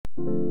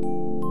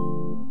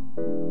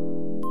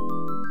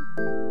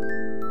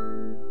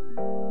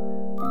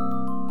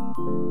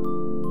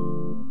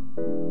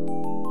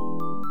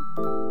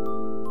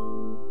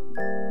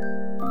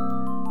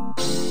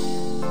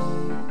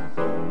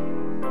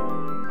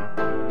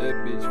that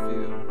bitch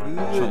feel good.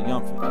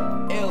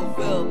 Triumphant. Ill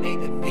will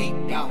make the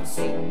beat down.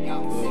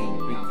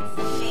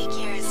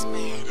 Figures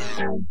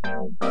murder.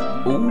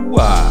 Ooh,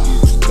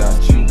 got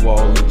you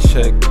all in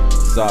check.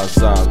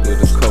 Zaza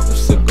with a couple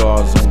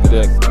cigars on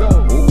deck.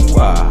 Ooh,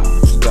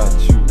 got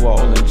you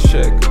all in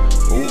check.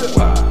 Ooh,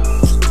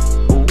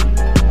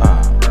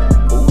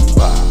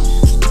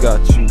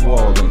 got you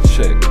all in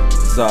check.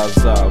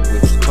 Zaza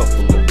with a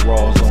couple of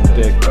raws on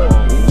deck. Ooh,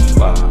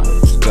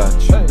 got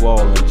you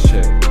all in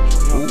check.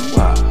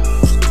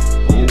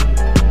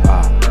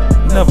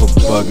 Never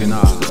bugging,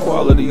 the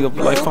quality of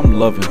life I'm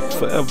loving,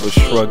 forever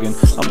shrugging.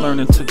 I'm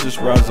learning to just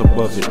rise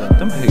above it.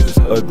 Them haters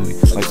ugly,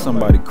 like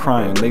somebody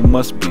crying, they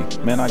must be.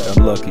 Man, I got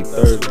lucky,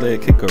 third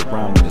leg kick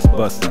around when it's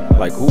busting.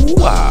 Like ooh,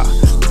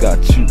 got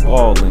you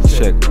all in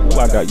check. Ooh,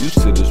 I got used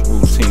to this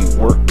routine,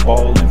 work,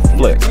 ball, and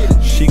flex.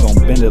 She gon'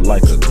 bend it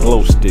like a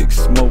glow stick.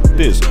 Smoke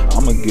this,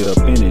 I'ma get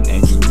up in it,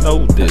 and you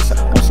know this.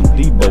 On some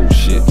Debo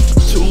shit.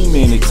 Too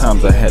many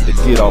times I had to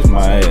get off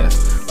my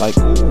ass. Like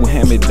ooh,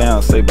 hand me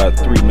down, say about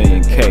 3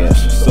 million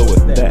cash. So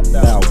if that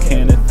thou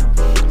caneth,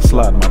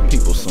 slide my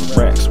people some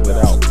racks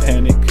without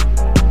panic.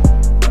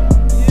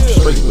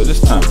 Straight, but it's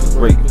time for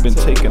great. Been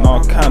taking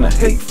all kind of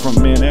hate from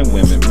men and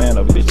women. Man,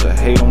 a bitch I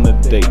hate on the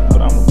date,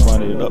 but I'ma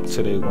run it up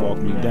till they walk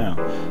me down.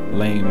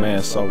 Lame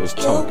ass always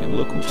talking,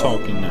 look who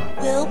talking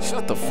now.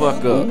 Shut the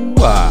fuck up. Ooh,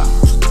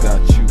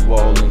 got you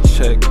all in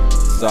check.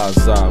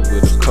 Zaza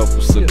with a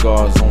couple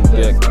cigars on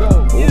deck.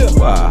 Ooh,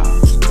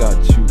 got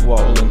you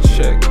all in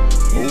check.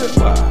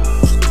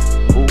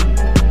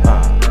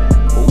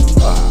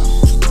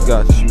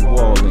 Got you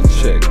all in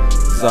check.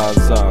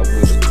 Zaza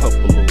with a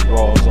couple of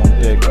raws on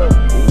deck.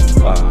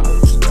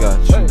 Got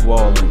you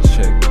all in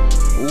check.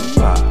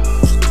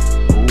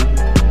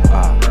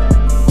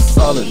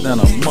 Solid than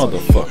a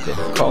motherfucker.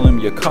 Call him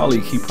your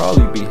colleague, he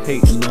probably be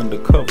hating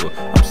undercover.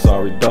 I'm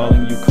sorry,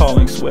 darling, you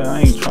calling, swear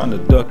I ain't trying to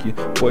duck you.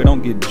 Boy,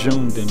 don't get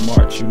Juned in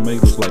March, you may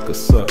look like a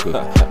sucker.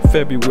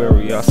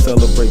 February, I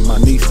celebrate my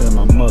niece and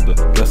my mother.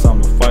 Guess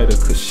I'm a fighter,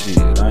 cause shit,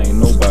 I ain't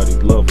nobody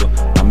lover.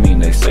 I mean,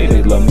 they say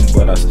they love me,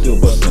 but I still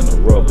bust in the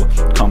rubber.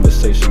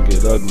 Conversation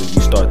get ugly,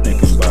 you start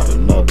thinking about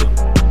another.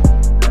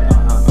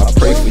 I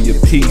pray for your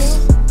peace,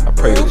 I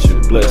pray that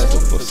you're blessed.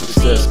 But for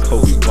success,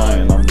 Kobe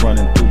Bryant, I'm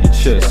running through your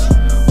chest.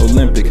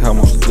 Olympic, how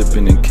I'm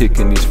flipping and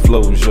kicking these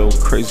flows, yo.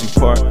 Crazy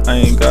part, I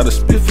ain't gotta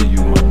spit for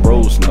you, my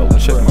bros know.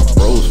 Check my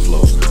bros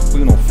flow,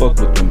 we don't fuck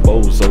with them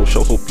bozos.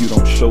 Show, hope you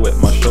don't show at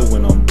my show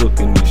when I'm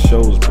booking these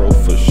shows, bro,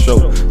 for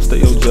sure. Stay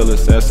your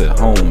jealous ass at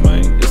home,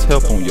 man. It's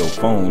help on your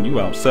phone, you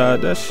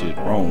outside, that shit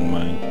wrong,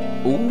 man.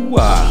 Ooh,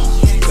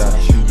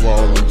 got you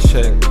all in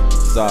check.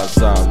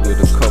 Zaza with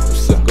a couple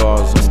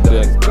cigars on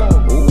deck.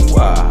 Ooh,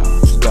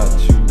 got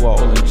you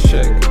all in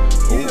check.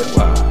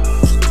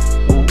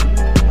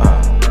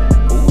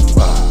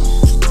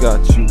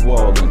 Got you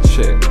all in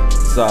check.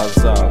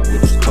 Zaza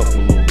with a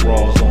couple of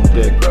raws on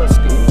deck.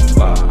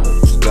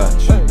 Got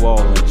you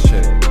all in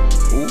check.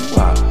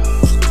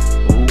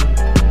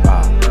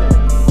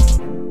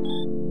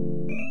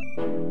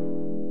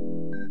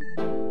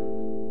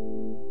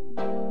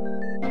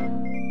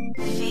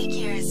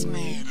 Figures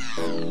murder.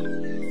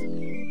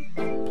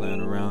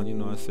 Playing around, you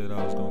know I said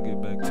I was gonna get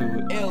back